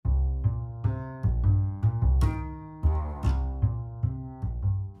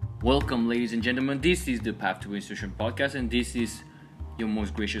Welcome, ladies and gentlemen. This is the Path to Inspiration podcast, and this is your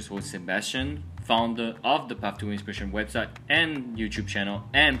most gracious host, Sebastian, founder of the Path to Inspiration website and YouTube channel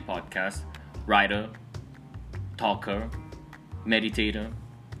and podcast, writer, talker, meditator,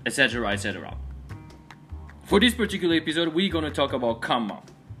 etc. etc. For this particular episode, we're going to talk about karma.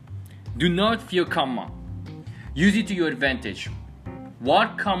 Do not fear karma. Use it to your advantage.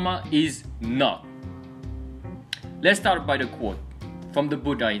 What karma is not. Let's start by the quote from the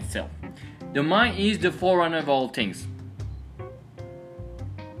Buddha itself. The mind is the forerunner of all things.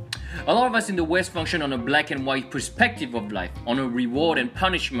 A lot of us in the West function on a black and white perspective of life, on a reward and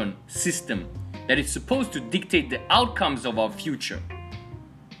punishment system that is supposed to dictate the outcomes of our future.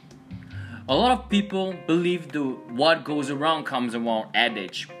 A lot of people believe the what goes around comes around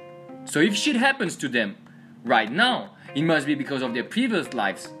adage. So if shit happens to them right now, it must be because of their previous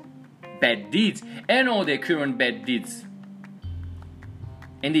lives, bad deeds, and all their current bad deeds.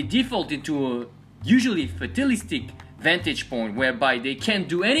 And they default into a usually fatalistic vantage point whereby they can't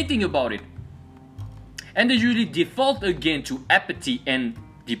do anything about it. And they usually default again to apathy and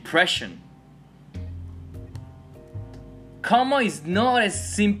depression. Karma is not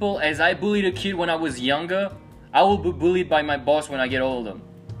as simple as I bullied a kid when I was younger, I will be bullied by my boss when I get older.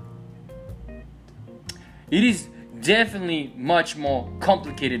 It is definitely much more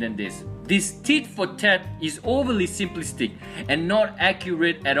complicated than this. This tit for tat is overly simplistic and not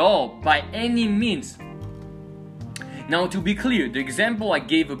accurate at all by any means. Now, to be clear, the example I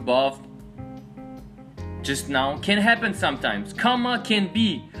gave above just now can happen sometimes. Karma can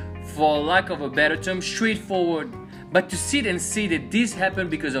be, for lack of a better term, straightforward. But to sit and say that this happened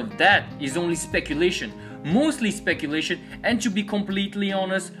because of that is only speculation, mostly speculation, and to be completely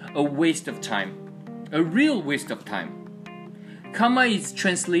honest, a waste of time. A real waste of time. Karma is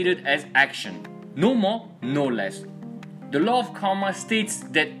translated as action. No more, no less. The law of karma states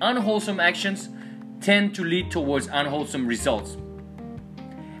that unwholesome actions tend to lead towards unwholesome results.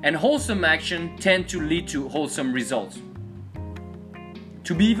 And wholesome action tend to lead to wholesome results.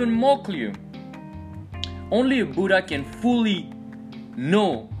 To be even more clear, only a Buddha can fully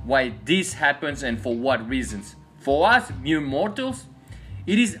know why this happens and for what reasons. For us mere mortals,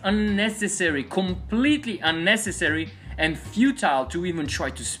 it is unnecessary, completely unnecessary and futile to even try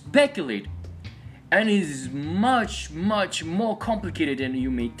to speculate. And it is much more complicated than you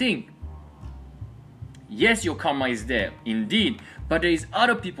may think. Yes, your karma is there, indeed, but there is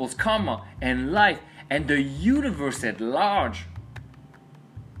other people's karma and life and the universe at large.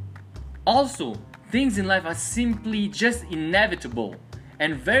 Also, things in life are simply just inevitable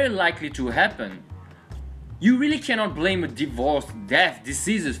and very likely to happen. You really cannot blame a divorce, death,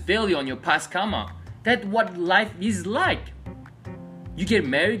 diseases, failure on your past karma. That's what life is like. You get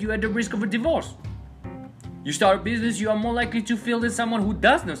married, you're at the risk of a divorce. You start a business, you are more likely to fail than someone who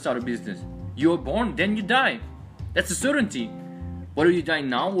does not start a business. You are born, then you die. That's a certainty. Whether you die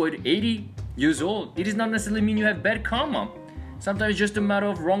now or at 80 years old, it does not necessarily mean you have bad karma. Sometimes it's just a matter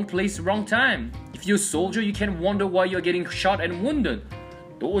of wrong place, wrong time. If you're a soldier, you can wonder why you're getting shot and wounded.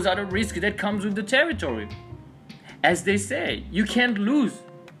 Those are the risks that comes with the territory. As they say, you can't lose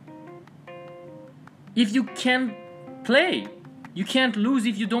if you can't play. You can't lose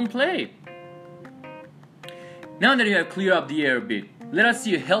if you don't play. Now that you have cleared up the air a bit, let us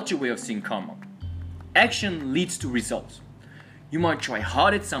see a healthier way of seeing karma. Action leads to results. You might try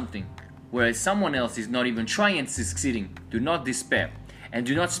hard at something, whereas someone else is not even trying and succeeding. Do not despair, and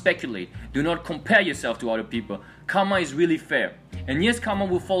do not speculate. Do not compare yourself to other people. Karma is really fair. And yes, karma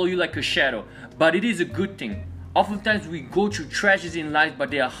will follow you like a shadow, but it is a good thing. Oftentimes we go through tragedies in life, but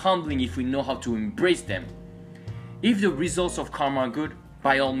they are humbling if we know how to embrace them. If the results of karma are good,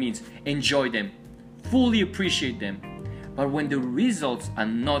 by all means, enjoy them. Fully appreciate them. But when the results are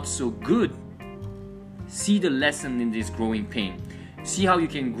not so good, see the lesson in this growing pain. See how you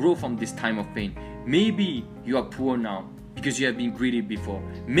can grow from this time of pain. Maybe you are poor now because you have been greedy before.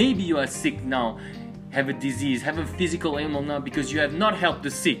 Maybe you are sick now, have a disease, have a physical ailment now because you have not helped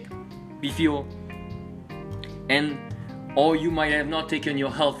the sick before. Or you might have not taken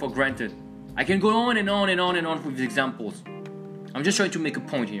your health for granted. I can go on and on and on and on with examples. I'm just trying to make a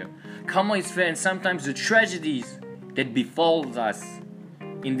point here. Karma is fair, and sometimes the tragedies that befalls us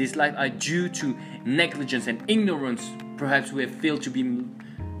in this life are due to negligence and ignorance. Perhaps we have failed to be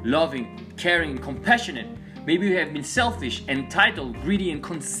loving, caring, and compassionate. Maybe we have been selfish, entitled, greedy, and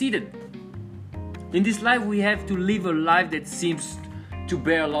conceited. In this life, we have to live a life that seems to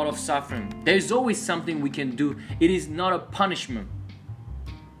bear a lot of suffering. There is always something we can do. It is not a punishment.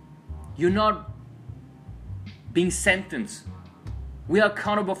 You're not being sentenced. We are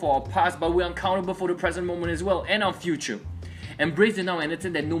accountable for our past, but we are accountable for the present moment as well and our future. Embrace the now and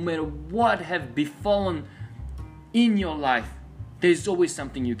understand that no matter what have befallen in your life, there's always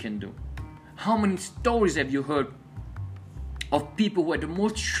something you can do. How many stories have you heard of people who had the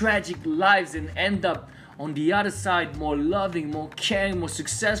most tragic lives and end up on the other side more loving, more caring, more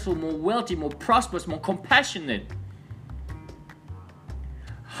successful, more wealthy, more prosperous, more compassionate?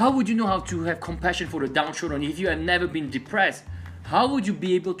 How would you know how to have compassion for the downtrodden if you have never been depressed? How would you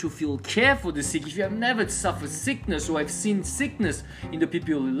be able to feel care for the sick if you have never suffered sickness or have seen sickness in the people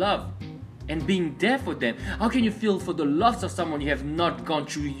you love and being there for them? How can you feel for the loss of someone you have not gone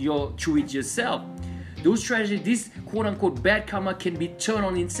through it yourself? Those tragedies, this quote-unquote bad karma can be turned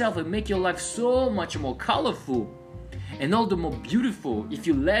on itself and make your life so much more colorful and all the more beautiful if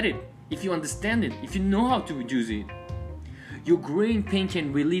you let it, if you understand it, if you know how to use it. Your growing pain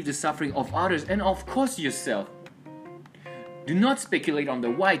can relieve the suffering of others and of course yourself. Do not speculate on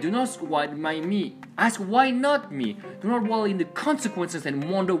the why. Do not ask why me. Ask why not me. Do not wallow in the consequences and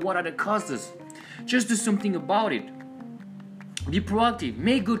wonder what are the causes. Just do something about it. Be proactive.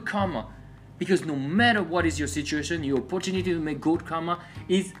 Make good karma. Because no matter what is your situation, your opportunity to make good karma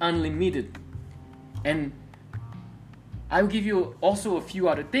is unlimited. And I will give you also a few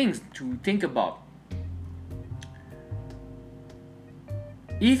other things to think about.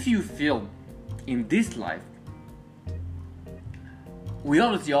 If you feel in this life, we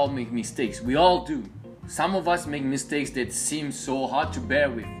obviously all make mistakes. We all do. Some of us make mistakes that seem so hard to bear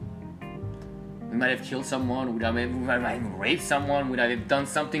with. We might have killed someone, we might have raped someone, we might have done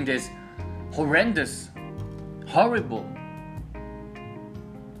something that's horrendous, horrible.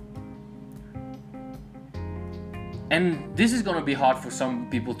 And this is going to be hard for some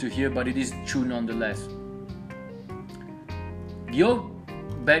people to hear, but it is true nonetheless. Your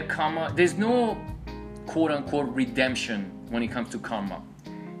bad karma, there's no quote-unquote redemption when it comes to karma.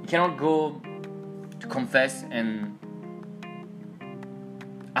 You cannot go to confess and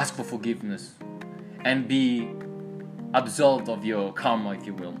ask for forgiveness and be absolved of your karma, if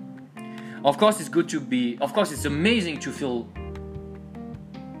you will. Of course, it's amazing to feel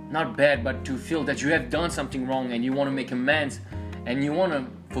not bad, but to feel that you have done something wrong and you want to make amends and you want to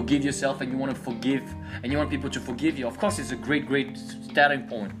forgive yourself and you want to forgive and you want people to forgive you. Of course, it's a great starting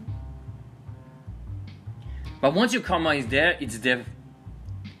point. But once your karma is there, it's there.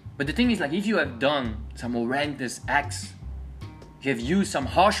 But the thing is, like, if you have done some horrendous acts, you have used some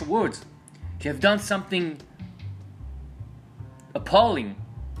harsh words, you have done something appalling,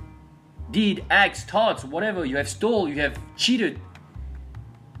 deed, acts, thoughts, whatever, you have stole, you have cheated,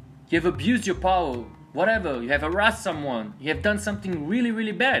 you have abused your power, whatever, you have harassed someone, you have done something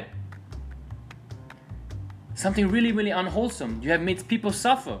really bad, something really unwholesome, you have made people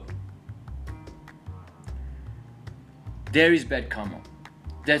suffer. There is bad karma.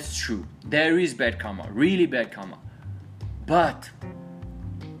 That's true. There is bad karma, really bad karma. But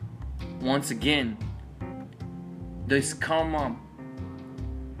once again, this karma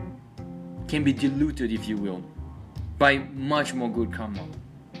can be diluted, if you will, by much more good karma.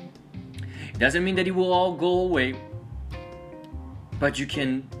 It doesn't mean that it will all go away, but you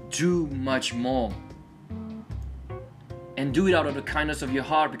can do much more. And do it out of the kindness of your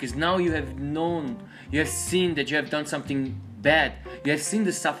heart, because now you have known, you have seen that you have done something bad. You have seen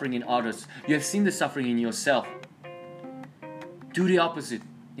the suffering in others. You have seen the suffering in yourself. Do the opposite.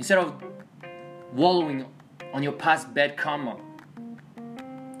 Instead of wallowing on your past bad karma,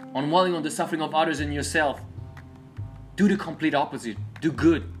 on wallowing on the suffering of others and yourself, do the complete opposite. Do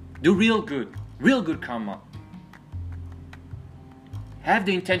good. Do real good karma. Have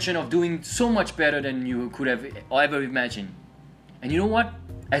the intention of doing so much better than you could have ever imagined. And you know what?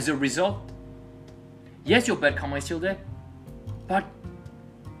 As a result, yes, your bad karma is still there, but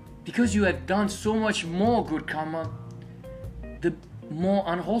because you have done so much more good karma, the more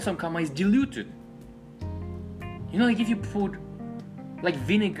unwholesome karma is diluted. You know, like if you put like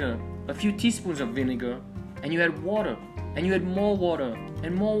vinegar, a few teaspoons of vinegar, and you add water, and you add more water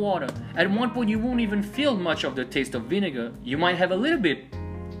and more water. At one point you won't even feel much of the taste of vinegar. You might have a little bit,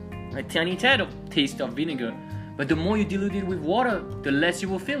 a tiny tad of taste of vinegar, but the more you dilute it with water, the less you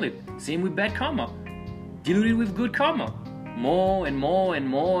will feel it. Same with bad karma. Dilute it with good karma. More and more and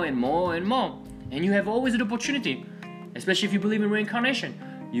more and more and more. And you have always an opportunity, especially if you believe in reincarnation.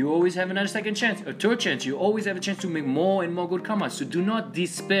 You always have another second chance, a third chance. You always have a chance to make more and more good karma. So do not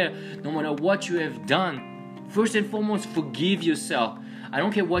despair no matter what you have done. First and foremost, forgive yourself. I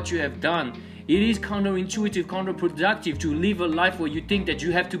don't care what you have done. It is counterintuitive, counterproductive to live a life where you think that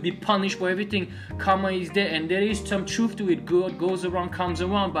you have to be punished for everything. Karma is there, and there is some truth to it. Good goes around, comes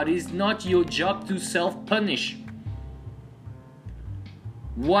around, but it's not your job to self-punish.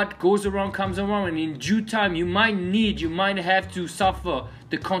 what goes around comes around, and in due time you might have to suffer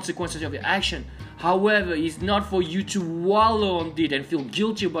the consequences of your action. However, it's not for you to wallow on it and feel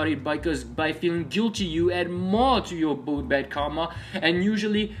guilty about it, because by feeling guilty you add more to your bad karma, and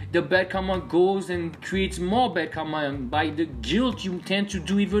usually the bad karma goes and creates more bad karma, and by the guilt you tend to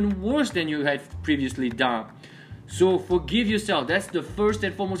do even worse than you had previously done. So forgive yourself. That's the first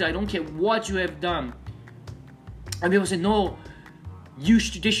and foremost. I don't care what you have done. And people say, no,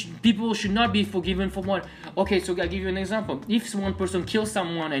 people should not be forgiven for what? Okay, so I'll give you an example. If one person kills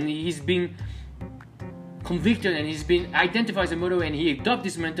someone and he's being convicted and he's been identified as a murderer, and he adopts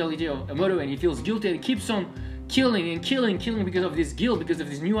this mentality of a murderer, and he feels guilty and keeps on killing because of this guilt, because of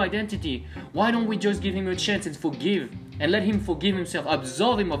this new identity, why don't we just give him a chance and forgive, and let him forgive himself,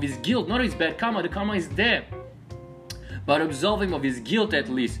 absolve him of his guilt, not his bad karma, the karma is there, but absolve him of his guilt at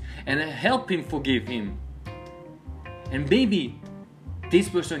least, and help him forgive him. And maybe this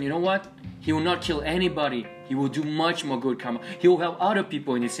person, you know what, he will not kill anybody. He will do much more good karma. He will help other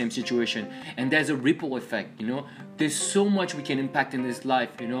people in the same situation. And there's a ripple effect, you know. There's so much we can impact in this life,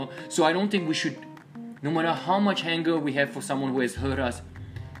 you know. So I don't think we should, no matter how much anger we have for someone who has hurt us,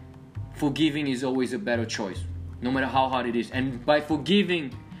 forgiving is always a better choice, no matter how hard it is. And by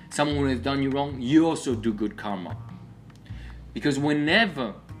forgiving someone who has done you wrong, you also do good karma. Because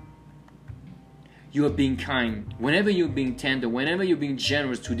whenever you are being kind, whenever you're being tender, whenever you're being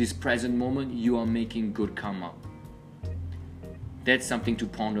generous to this present moment, you are making good karma. That's something to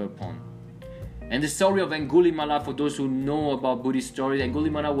ponder upon. And the story of Angulimala, for those who know about Buddhist stories,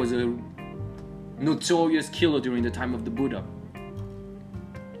 Angulimala was a notorious killer during the time of the Buddha.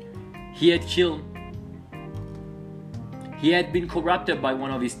 He had been corrupted by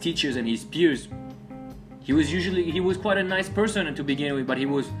one of his teachers and his peers. He was quite a nice person to begin with, but he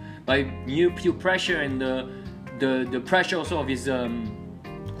was, by new peer pressure and the pressure also of his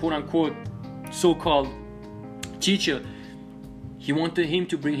quote-unquote so-called teacher, he wanted him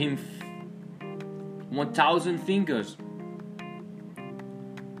to bring him 1,000 fingers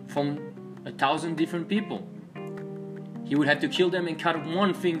from 1,000 different people. He would have to kill them and cut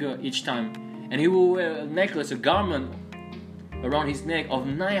one finger each time, and he will wear a necklace, a garment around his neck of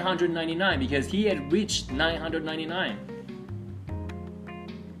 999, because he had reached 999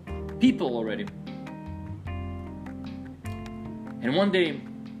 people already. And one day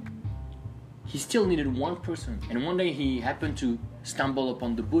he still needed one person, and one day he happened to stumble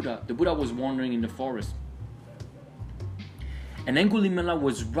upon the Buddha. The Buddha was wandering in the forest, and Angulimala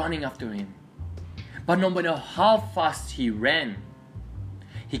was running after him. But no matter how fast he ran,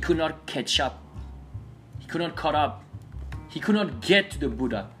 he could not catch up. He could not catch up. He could not get to the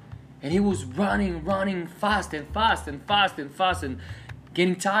Buddha. And he was running fast and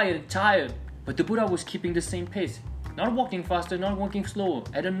getting tired. But the Buddha was keeping the same pace. Not walking faster, not walking slower,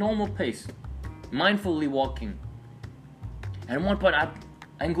 at a normal pace. Mindfully walking. And at one point,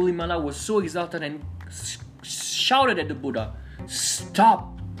 Angulimala was so exalted and shouted at the Buddha,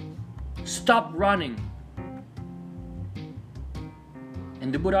 "Stop! Stop running!"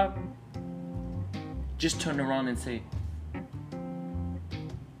 And the Buddha just turned around and said,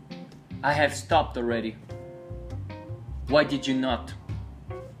 "I have stopped already. Why did you not?"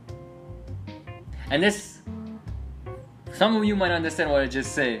 And this, some of you might understand what I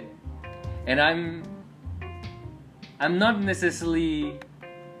just said. And I'm not necessarily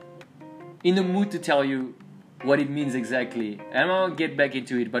in the mood to tell you what it means exactly. And I'll get back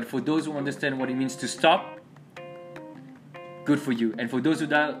into it. But for those who understand what it means to stop, good for you. And for those who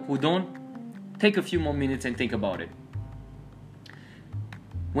don't, take a few more minutes and think about it.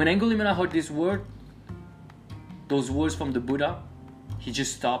 When Angulimala heard those words from the Buddha, he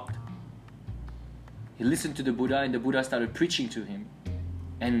just stopped. He listened to the Buddha, and the Buddha started preaching to him.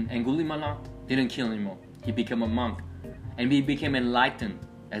 And Angulimala didn't kill anymore. He became a monk, and he became enlightened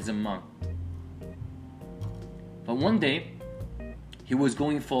as a monk. But one day, he was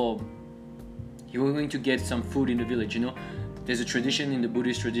going to get some food in the village. You know, there's a tradition in the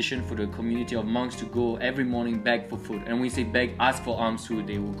Buddhist tradition for the community of monks to go every morning beg for food. And when we say beg, ask for alms food,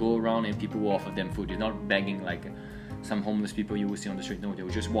 they will go around and people will offer them food. It's not begging like some homeless people you will see on the street. No, they will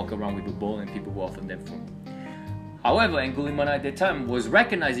just walk around with a bowl and people will offer them food. However, Angulimala at that time was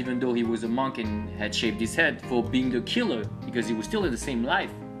recognized, even though he was a monk and had shaved his head, for being the killer, because he was still in the same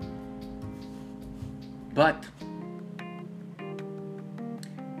life. But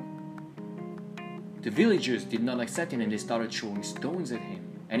the villagers did not accept him, and they started throwing stones at him.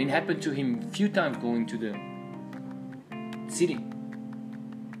 And it happened to him a few times going to the city.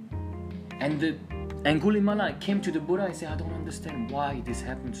 And the Angulimala came to the Buddha and said, "I don't understand why this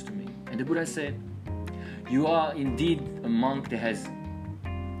happens to me." And the Buddha said, "You are indeed a monk that has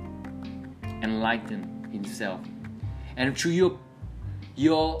enlighten himself. And through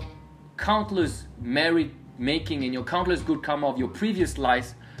your countless merit making and your countless good karma of your previous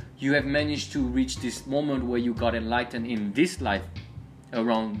lives, you have managed to reach this moment where you got enlightened in this life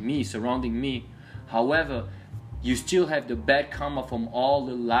around me, surrounding me. However, you still have the bad karma from all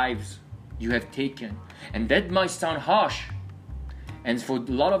the lives you have taken. And that might sound harsh. And for a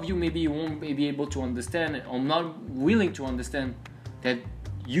lot of you, maybe you won't be able to understand, or not willing to understand, that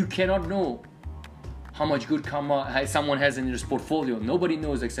you cannot know how much good karma someone has in his portfolio. Nobody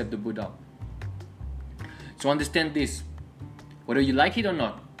knows except the Buddha. So understand this. Whether you like it or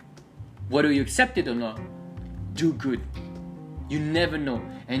not, whether you accept it or not, do good. You never know.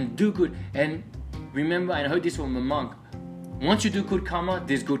 And do good. And remember, I heard this from a monk, once you do good karma,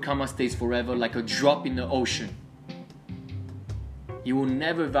 this good karma stays forever like a drop in the ocean. It will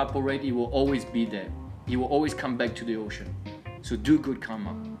never evaporate. It will always be there. It will always come back to the ocean. So do good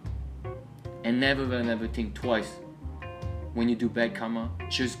karma. And never think twice. When you do bad karma,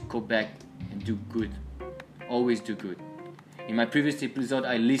 just go back and do good. Always do good. In my previous episode,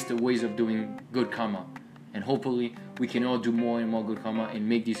 I listed ways of doing good karma. And hopefully, we can all do more and more good karma and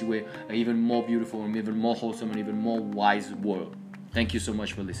make this way an even more beautiful and even more wholesome and even more wise world. Thank you so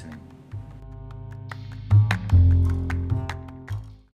much for listening.